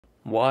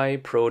Why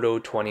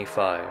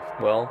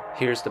Proto25? Well,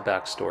 here's the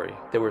backstory.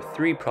 There were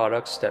 3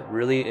 products that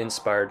really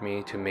inspired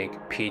me to make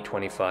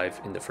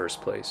P25 in the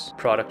first place.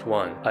 Product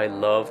 1. I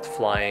loved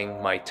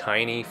flying my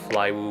tiny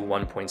Flywoo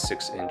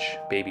 1.6-inch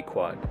baby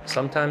quad,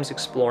 sometimes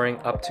exploring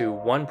up to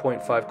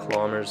 1.5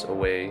 kilometers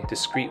away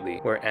discreetly,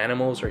 where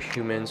animals or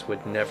humans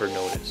would never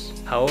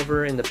notice.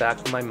 However, in the back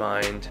of my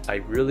mind, I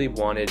really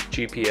wanted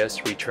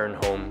GPS return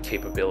home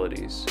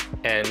capabilities.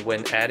 And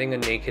when adding a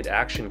naked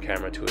action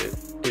camera to it,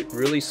 it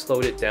really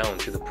slowed it down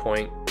to the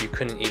point you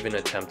couldn't even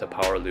attempt a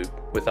power loop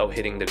without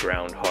hitting the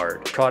ground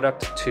hard.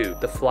 Product 2.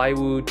 The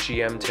Flywoo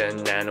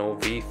GM10 Nano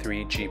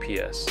V3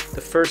 GPS. The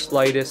first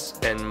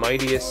lightest and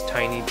mightiest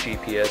tiny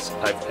GPS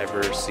I've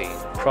ever seen.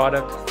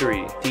 Product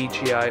 3.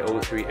 DJI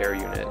O3 Air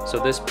Unit. So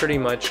this pretty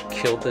much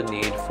killed the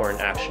need for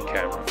an action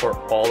camera for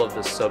all of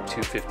the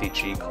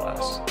Sub250g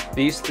class.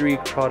 These 3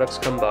 products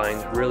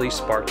combined really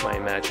sparked my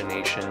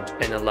imagination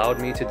and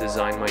allowed me to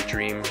design my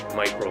dream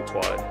micro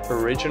quad.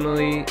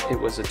 Originally, it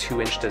was a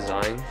 2-inch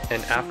design,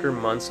 and after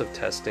months of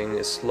testing,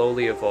 it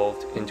slowly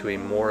evolved into a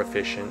more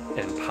efficient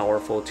and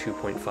powerful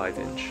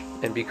 2.5-inch.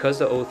 And because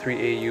the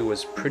O3AU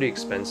was pretty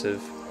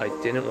expensive, I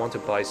didn't want to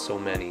buy so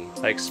many.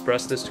 I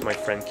expressed this to my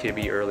friend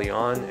Kibby early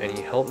on, and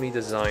he helped me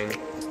design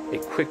a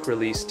quick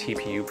release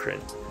TPU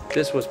print.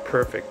 This was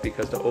perfect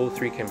because the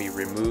O3 can be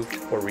removed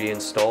or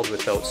reinstalled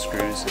without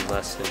screws in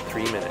less than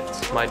 3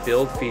 minutes. My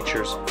build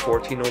features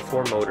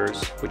 1404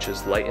 motors, which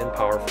is light and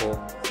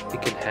powerful.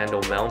 It can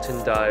handle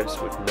mountain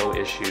dives with no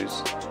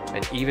issues,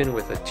 and even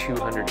with a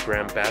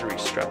 200-gram battery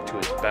strapped to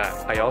its back.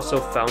 I also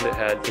found it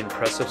had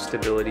impressive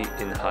stability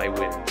in high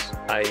winds.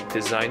 I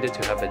designed it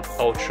to have an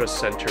ultra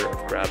center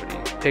of gravity.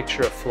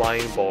 Picture a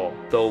flying ball.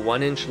 Though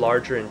 1 inch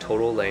larger in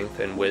total length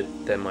and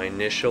width than my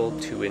initial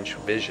 2-inch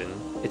Vision,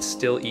 it's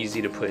still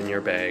easy to put in your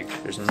bag.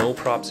 There's no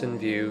props in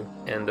view,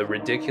 and the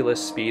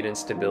ridiculous speed and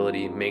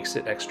stability makes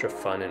it extra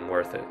fun and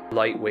worth it.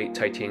 Lightweight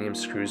titanium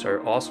screws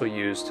are also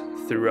used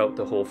throughout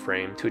the whole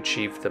frame to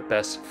achieve the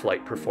best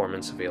flight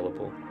performance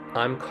available.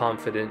 I'm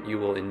confident you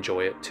will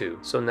enjoy it too.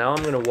 So now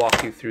I'm going to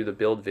walk you through the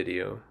build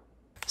video.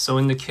 So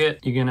in the kit,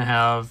 you're going to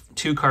have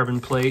 2 carbon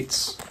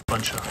plates, a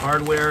bunch of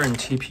hardware and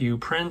TPU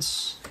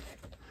prints.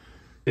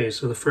 Okay,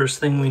 so the first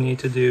thing we need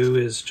to do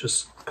is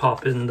just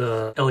pop in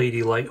the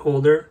LED light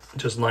holder,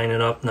 just line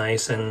it up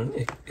nice,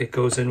 and it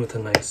goes in with a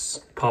nice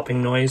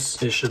popping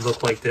noise. It should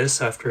look like this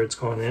after it's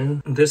gone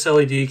in. This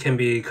LED can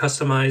be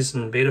customized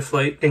in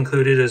Betaflight,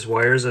 included as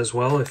wires as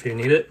well if you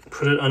need it.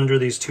 Put it under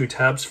these 2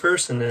 tabs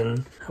first, and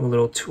then have a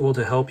little tool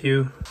to help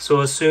you.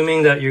 So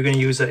assuming that you're going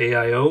to use the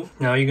AIO,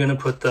 now you're going to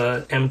put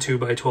the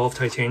M2x12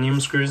 titanium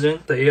screws in.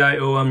 The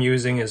AIO I'm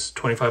using is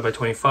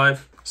 25x25.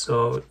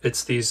 So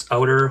it's these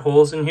outer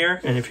holes in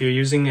here, and if you're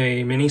using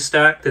a mini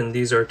stack, then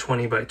these are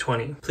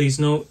 20x20. Please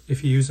note,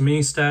 if you use a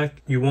mini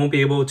stack, you won't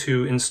be able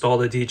to install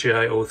the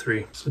DJI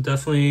O3. So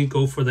definitely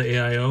go for the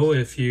AIO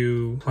if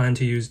you plan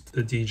to use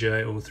the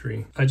DJI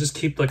O3. I just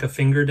keep like a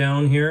finger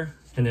down here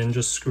and then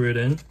just screw it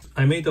in.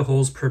 I made the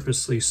holes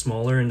purposely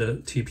smaller in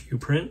the TPU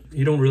print.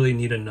 You don't really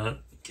need a nut.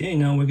 Okay,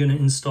 now we're going to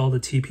install the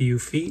TPU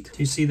feet. Do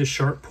you see the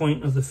sharp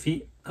point of the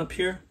feet up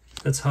here?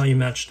 That's how you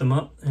match them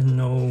up and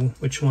know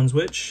which one's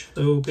which.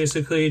 So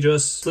basically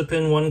just slip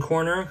in one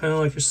corner, kind of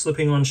like you're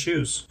slipping on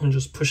shoes, and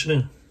just push it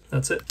in.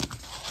 That's it.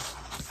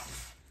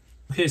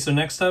 Okay, so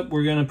next up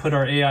we're going to put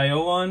our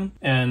AIO on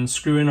and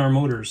screw in our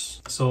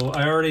motors. So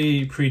I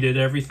already pre-did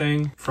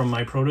everything from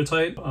my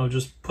prototype. I'll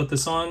just put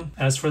this on.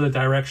 As for the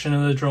direction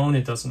of the drone,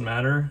 it doesn't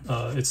matter.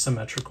 It's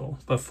symmetrical.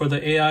 But for the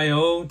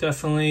AIO,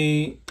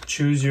 definitely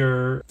choose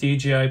your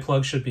DJI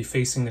plug should be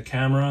facing the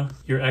camera.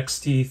 Your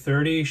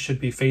XT30 should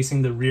be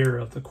facing the rear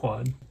of the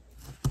quad.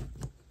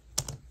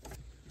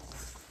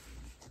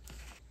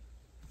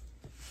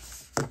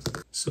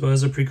 So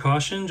as a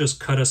precaution, just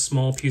cut a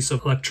small piece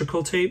of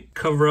electrical tape,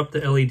 cover up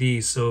the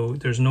LED so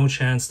there's no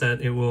chance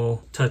that it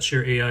will touch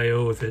your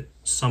AIO if it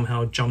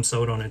somehow jumps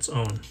out on its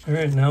own. All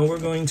right, now we're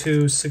going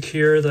to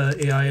secure the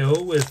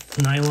AIO with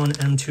nylon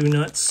M2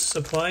 nuts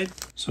supplied.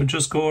 So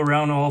just go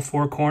around all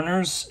 4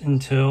 corners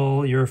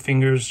until your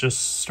fingers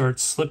just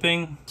start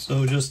slipping.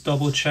 So just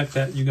double check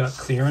that you got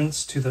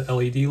clearance to the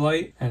LED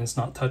light and it's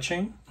not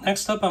touching.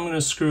 Next up, I'm going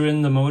to screw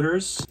in the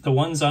motors. The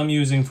ones I'm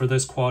using for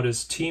this quad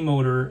is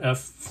T-Motor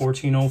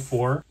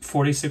F1404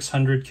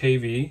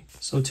 4600kV.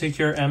 So take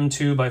your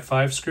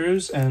M2x5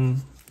 screws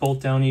and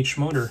bolt down each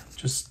motor.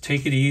 Just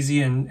take it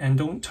easy and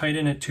don't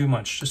tighten it too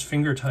much, just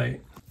finger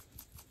tight.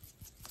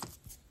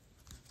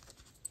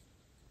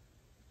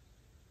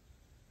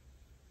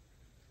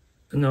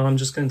 And now I'm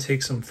just going to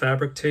take some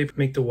fabric tape,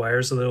 make the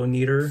wires a little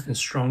neater and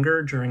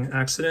stronger during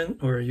accident,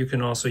 or you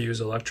can also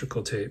use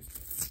electrical tape.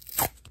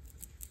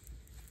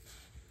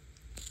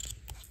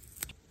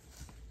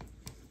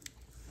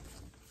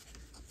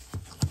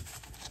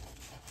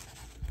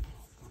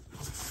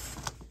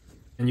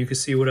 And you can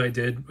see what I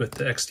did with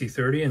the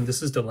XT30, and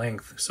this is the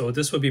length. So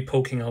this would be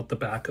poking out the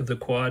back of the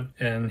quad,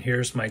 and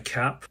here's my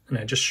cap, and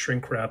I just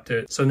shrink wrapped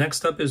it. So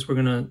next up is we're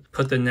gonna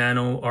put the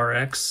Nano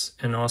Rx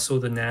and also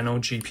the Nano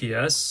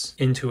GPS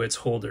into its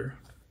holder.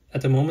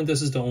 At the moment,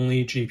 this is the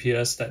only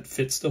GPS that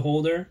fits the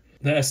holder.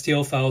 The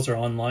STL files are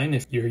online.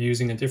 If you're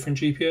using a different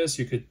GPS,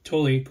 you could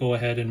totally go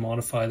ahead and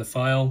modify the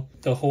file.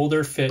 The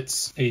holder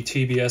fits a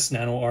TBS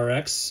Nano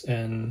Rx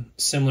and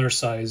similar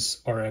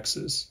size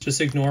RXs.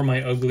 Just ignore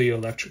my ugly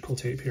electrical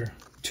tape here.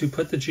 To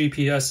put the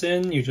GPS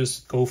in, you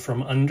just go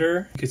from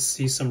under. You can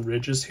see some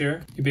ridges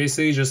here. You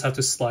basically just have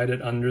to slide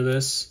it under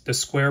this. The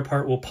square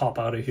part will pop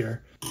out of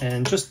here.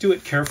 And just do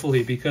it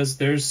carefully because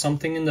there's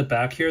something in the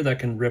back here that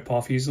can rip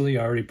off easily.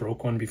 I already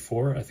broke one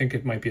before. I think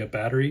it might be a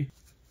battery.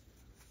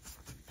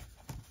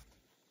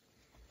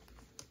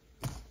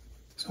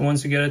 So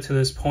once you get it to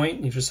this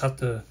point, you just have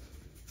to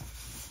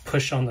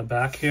push on the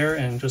back here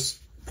and just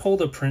pull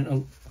the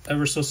print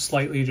ever so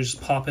slightly,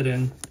 just pop it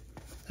in.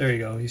 There you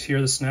go, you hear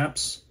the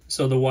snaps?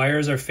 So the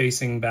wires are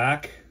facing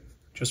back.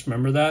 Just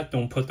remember that,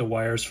 don't put the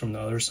wires from the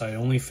other side, it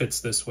only fits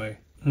this way.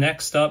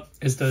 Next up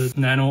is the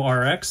Nano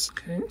RX.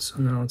 Okay, so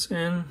now it's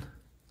in.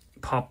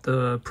 Pop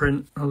the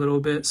print a little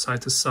bit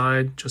side to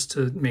side just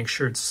to make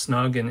sure it's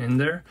snug and in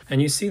there.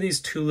 And you see these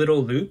two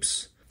little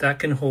loops? That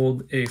can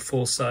hold a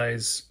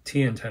full-size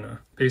T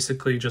antenna.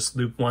 Basically just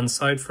loop one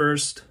side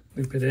first,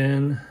 loop it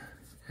in,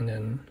 and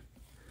then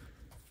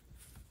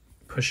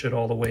push it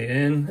all the way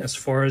in as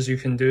far as you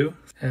can do,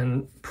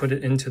 and put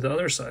it into the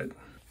other side.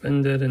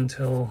 Bend it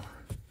until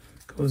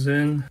it goes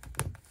in.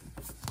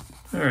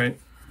 All right,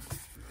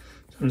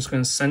 so I'm just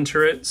gonna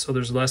center it so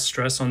there's less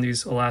stress on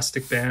these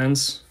elastic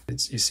bands.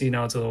 You see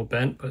now it's a little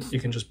bent, but you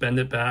can just bend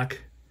it back.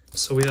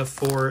 So we have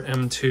 4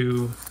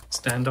 M2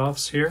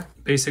 standoffs here.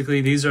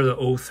 Basically, these are the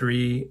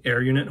O3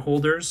 air unit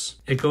holders.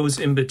 It goes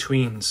in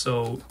between,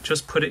 so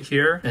just put it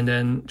here and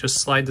then just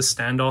slide the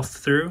standoff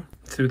through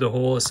the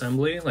whole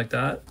assembly like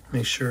that.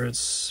 Make sure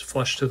it's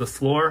flush to the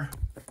floor.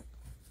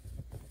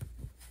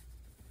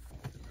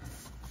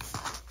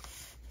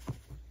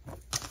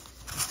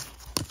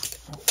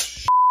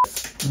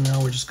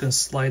 Now we're just gonna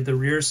slide the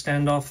rear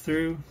standoff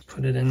through,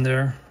 put it in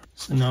there.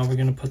 So now we're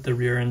gonna put the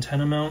rear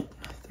antenna mount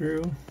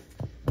through.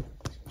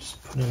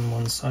 Just put in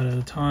one side at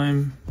a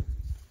time.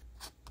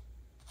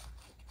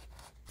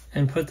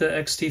 And put the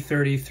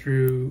XT30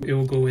 through, it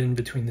will go in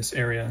between this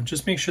area.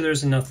 Just make sure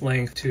there's enough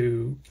length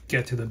to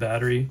get to the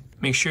battery.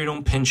 Make sure you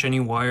don't pinch any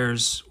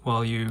wires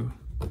while you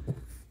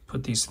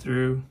put these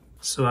through.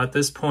 So at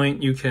this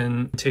point, you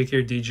can take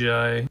your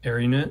DJI air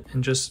unit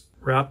and just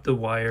wrap the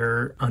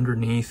wire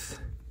underneath.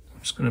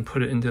 I'm just gonna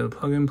put it into the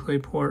plug and play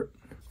port.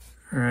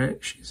 All right,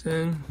 she's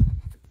in.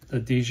 The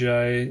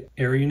DJI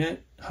air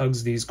unit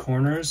hugs these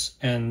corners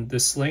and the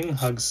sling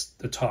hugs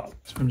the top.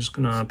 So I'm just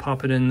gonna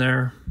pop it in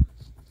there.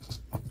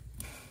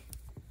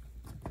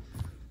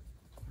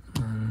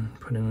 And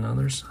put in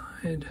another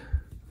side.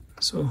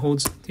 So it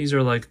holds, these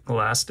are like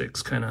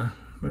elastics kind of,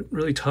 but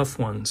really tough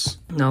ones.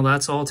 Now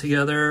that's all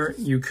together.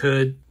 You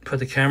could put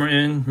the camera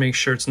in, make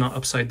sure it's not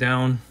upside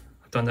down.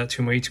 I've done that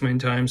way too many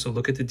times. So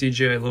look at the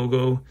DJI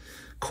logo,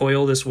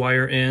 coil this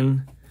wire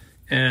in,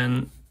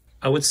 and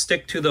I would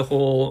stick to the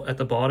hole at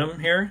the bottom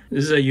here.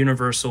 This is a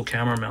universal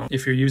camera mount.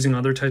 If you're using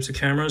other types of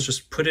cameras,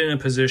 just put it in a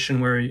position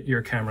where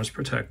your camera's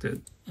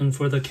protected. And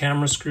for the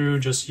camera screw,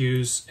 just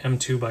use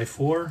M2x4.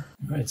 All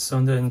right,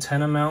 so the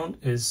antenna mount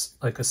is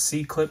like a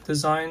C-clip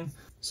design.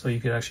 So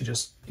you could actually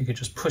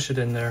just push it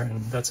in there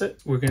and that's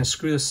it. We're gonna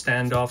screw the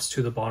standoffs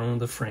to the bottom of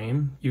the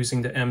frame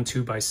using the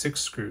M2x6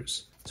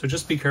 screws. So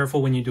just be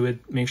careful when you do it.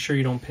 Make sure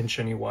you don't pinch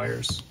any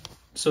wires.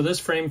 So this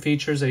frame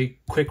features a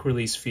quick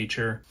release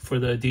feature for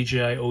the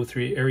DJI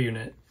O3 air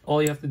unit.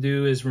 All you have to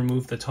do is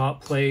remove the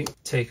top plate,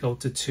 take out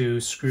the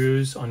 2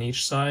 screws on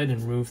each side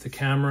and remove the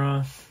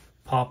camera,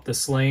 pop the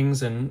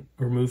slings and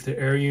remove the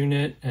air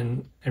unit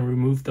and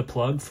remove the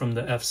plug from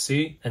the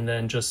FC, and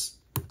then just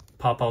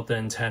pop out the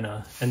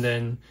antenna. And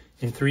then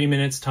in 3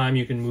 minutes time,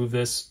 you can move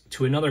this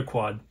to another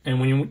quad. And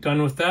when you're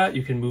done with that,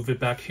 you can move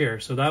it back here.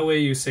 So that way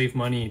you save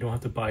money. You don't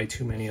have to buy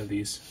too many of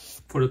these.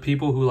 For the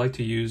people who like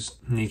to use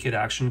naked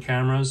action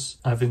cameras,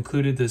 I've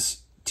included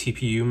this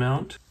TPU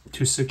mount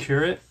to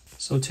secure it.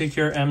 So take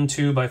your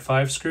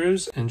M2x5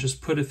 screws and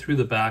just put it through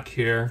the back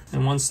here.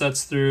 And once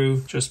that's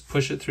through, just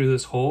push it through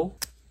this hole.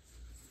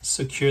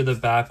 Secure the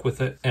back with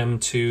an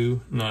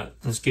M2 nut.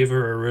 Just give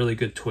her a really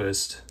good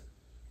twist.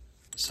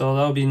 So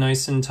that'll be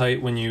nice and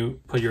tight when you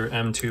put your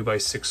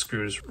M2x6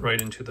 screws right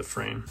into the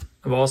frame.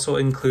 I've also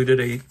included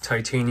a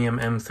titanium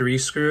M3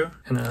 screw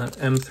and a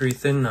M3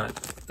 thin nut.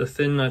 The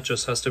thin nut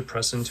just has to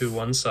press into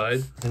one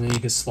side and then you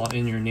can slot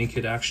in your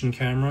naked action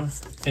camera.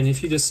 And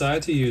if you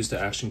decide to use the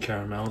action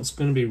camera mount, it's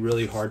going to be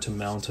really hard to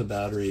mount a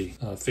battery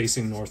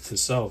facing north to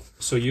south.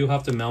 So you'll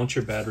have to mount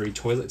your battery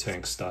toilet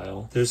tank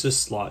style. There's this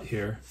slot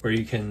here where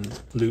you can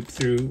loop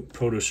through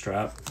Proto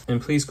strap.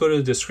 And please go to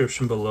the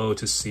description below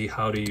to see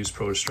how to use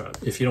Proto strap.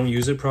 If you don't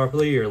use it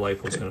properly, your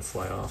lipo is going to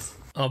fly off.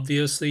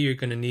 Obviously, you're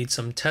going to need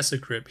some Tessa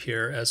grip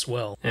here as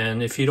well.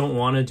 And if you don't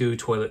want to do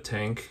toilet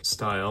tank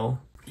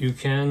style, you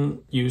can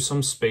use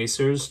some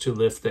spacers to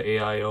lift the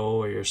AIO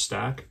or your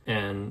stack.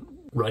 And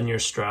run your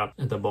strap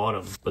at the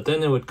bottom, but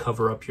then it would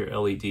cover up your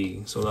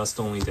LED, so that's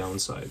the only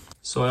downside.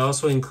 So I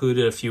also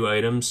included a few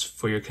items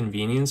for your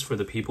convenience for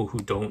the people who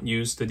don't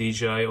use the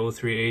DJI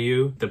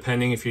O3AU.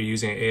 Depending if you're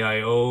using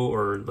AIO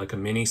or like a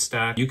mini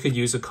stack, you could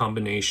use a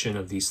combination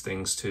of these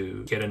things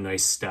to get a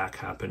nice stack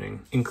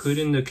happening.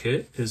 Included in the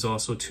kit is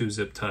also 2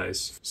 zip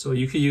ties. So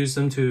you could use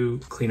them to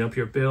clean up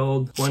your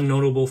build. One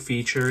notable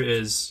feature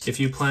is if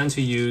you plan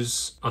to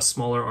use a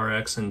smaller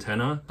RX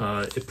antenna,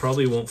 it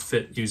probably won't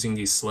fit using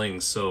these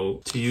slings.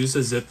 So to use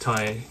a zip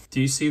tie,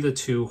 do you see the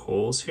 2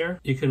 holes here?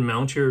 You can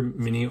mount your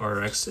mini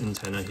RX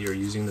antenna here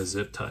using the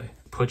zip tie.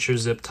 Put your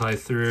zip tie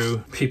through.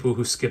 People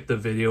who skip the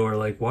video are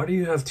like, why do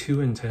you have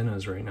 2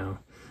 antennas right now?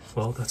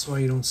 Well, that's why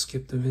you don't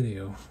skip the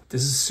video.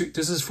 This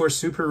is for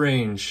super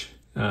range.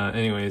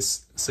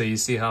 Anyways, so you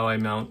see how I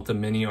mount the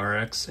mini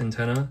RX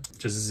antenna?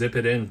 Just zip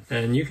it in.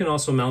 And you can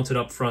also mount it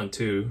up front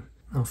too.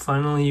 Now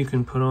finally you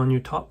can put on your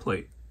top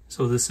plate.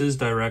 So this is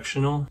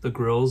directional. The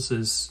grills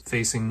is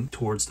facing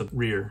towards the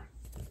rear.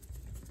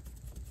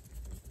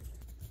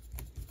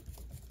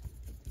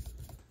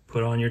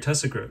 Put on your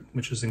Tessa grip,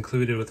 which is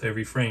included with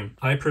every frame.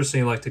 I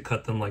personally like to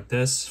cut them like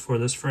this for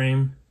this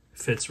frame. It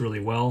fits really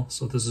well.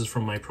 So this is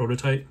from my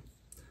prototype.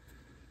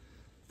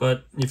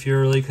 But if you're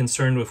really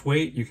concerned with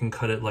weight, you can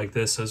cut it like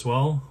this as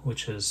well,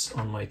 which is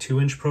on my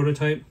 2-inch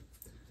prototype.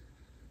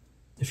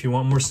 If you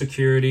want more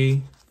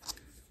security,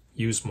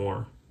 use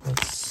more.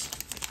 Let's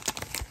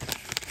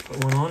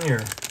put one on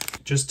here.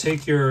 Just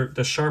take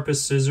the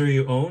sharpest scissor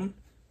you own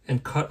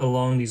and cut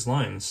along these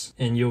lines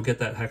and you'll get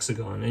that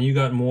hexagon. And you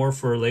got more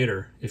for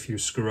later if you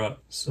screw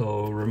up.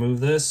 So remove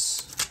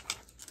this.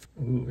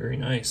 Ooh, very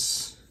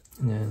nice.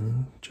 And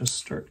then just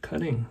start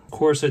cutting. Of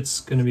course, it's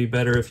going to be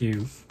better if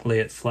you lay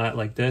it flat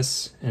like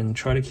this and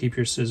try to keep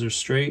your scissors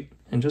straight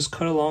and just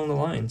cut along the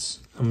lines.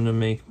 I'm going to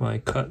make my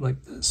cut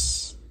like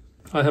this.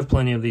 I have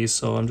plenty of these,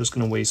 so I'm just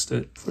going to waste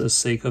it for the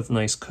sake of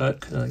nice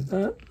cut like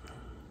that.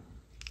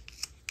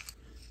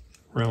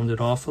 Round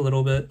it off a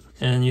little bit.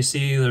 And you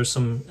see there's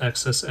some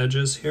excess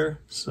edges here,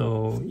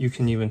 so you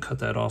can even cut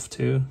that off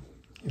too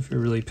if you're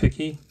really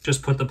picky.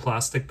 Just put the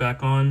plastic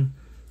back on.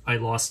 I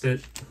lost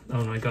it. I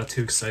don't know, I got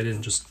too excited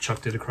and just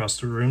chucked it across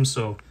the room.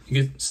 So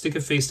you could stick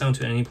it face down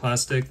to any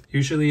plastic.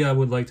 Usually I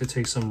would like to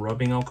take some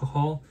rubbing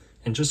alcohol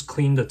and just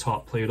clean the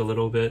top plate a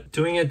little bit.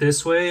 Doing it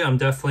this way, I'm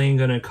definitely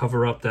gonna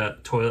cover up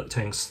that toilet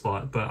tank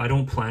slot, but I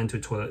don't plan to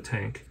toilet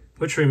tank.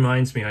 Which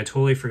reminds me, I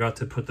totally forgot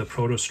to put the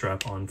proto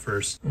strap on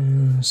first.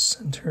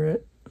 Center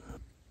it.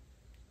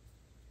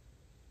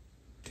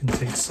 You can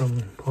take some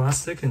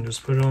plastic and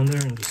just put it on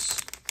there and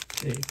just,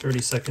 okay,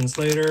 30 seconds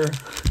later.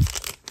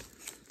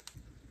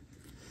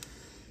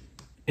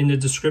 In the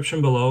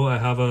description below, I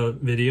have a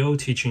video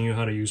teaching you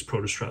how to use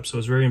Proto Strap, so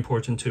it's very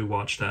important to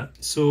watch that.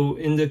 So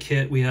in the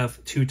kit, we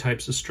have 2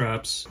 types of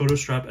straps, Proto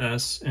Strap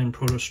S and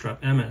Proto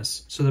Strap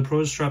MS. So the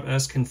Proto Strap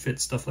S can fit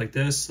stuff like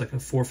this, like a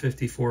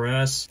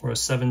 454S or a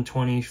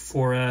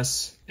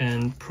 724S,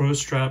 and Proto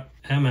Strap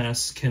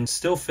MS can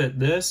still fit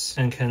this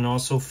and can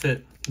also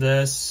fit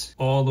this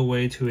all the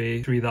way to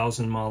a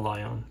 3000 mile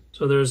Lion.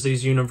 So there's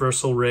these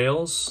universal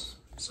rails,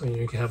 so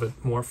you can have it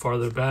more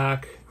farther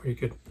back, or you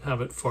could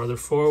have it farther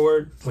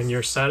forward. When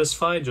you're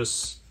satisfied,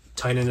 just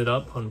tighten it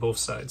up on both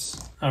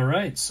sides. All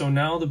right, so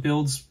now the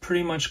build's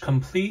pretty much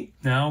complete.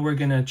 Now we're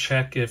gonna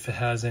check if it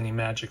has any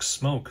magic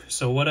smoke.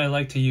 So what I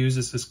like to use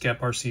is this GEP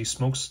RC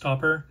smoke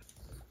stopper.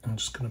 I'm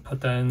just gonna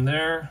put that in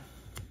there.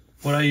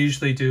 What I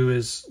usually do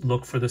is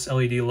look for this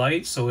LED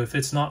light. So if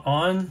it's not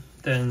on,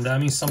 then that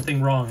means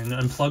something wrong, and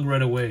unplug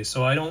right away.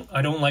 So I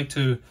don't like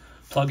to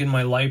plug in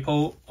my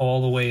lipo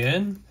all the way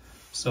in.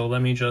 So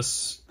let me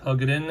just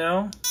plug it in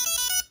now.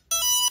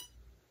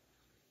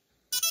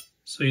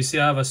 So you see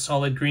I have a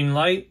solid green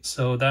light,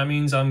 so that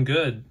means I'm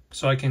good.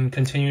 So I can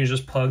continue to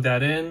just plug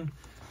that in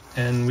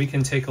and we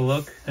can take a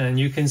look, and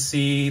you can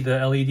see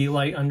the LED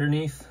light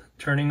underneath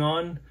turning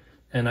on.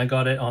 And I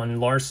got it on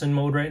Larson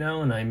mode right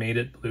now, and I made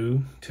it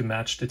blue to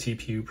match the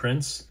TPU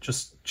prints.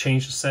 Just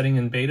change the setting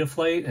in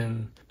Betaflight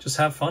and just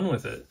have fun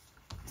with it.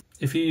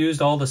 If you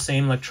used all the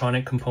same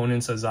electronic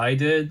components as I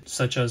did,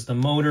 such as the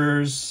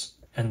motors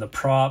and the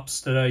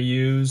props that I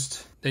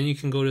used, then you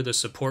can go to the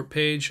support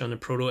page on the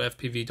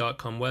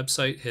protofpv.com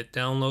website, hit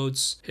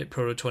downloads, hit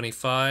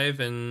Proto25,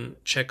 and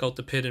check out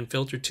the pit and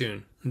filter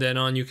tune. Then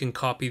on, you can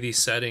copy these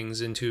settings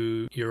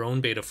into your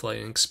own Betaflight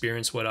and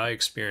experience what I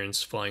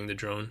experienced flying the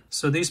drone.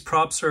 So these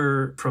props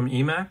are from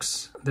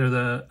EMAX. They're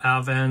the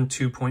AVAN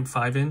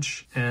 2.5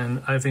 inch,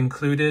 and I've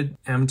included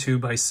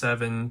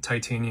M2x7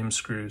 titanium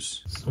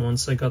screws. So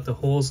once I got the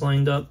holes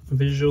lined up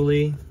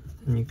visually,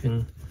 and you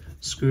can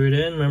screw it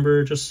in.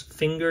 Remember, just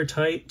finger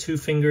tight, 2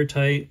 finger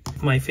tight.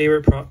 My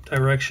favorite prop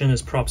direction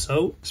is props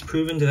out. It's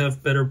proven to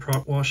have better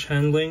prop wash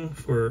handling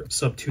for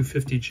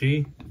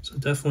Sub250g, so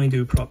definitely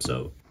do props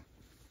out.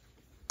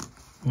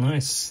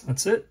 Nice,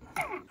 that's it.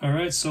 All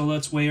right, so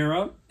let's weigh her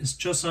up. It's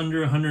just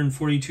under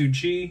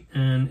 142G,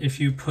 and if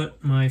you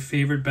put my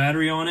favorite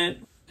battery on it,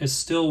 it's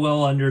still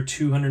well under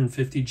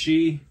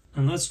 250G.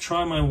 And let's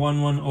try my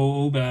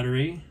 1100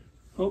 battery.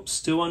 Oh,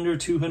 still under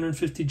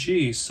 250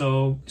 G,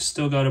 so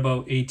still got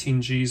about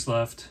 18 Gs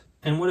left.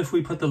 And what if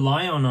we put the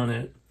Lion on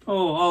it?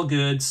 Oh, all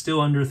good, still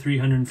under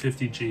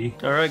 350 G.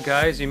 Alright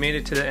guys, you made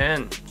it to the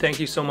end. Thank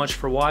you so much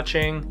for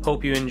watching.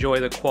 Hope you enjoy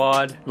the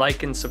quad.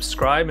 Like and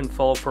subscribe and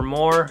follow for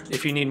more.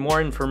 If you need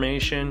more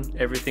information,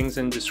 everything's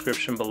in the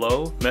description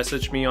below.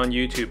 Message me on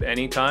YouTube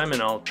anytime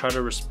and I'll try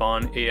to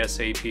respond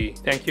ASAP.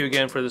 Thank you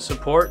again for the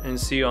support and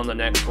see you on the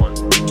next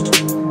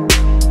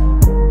one.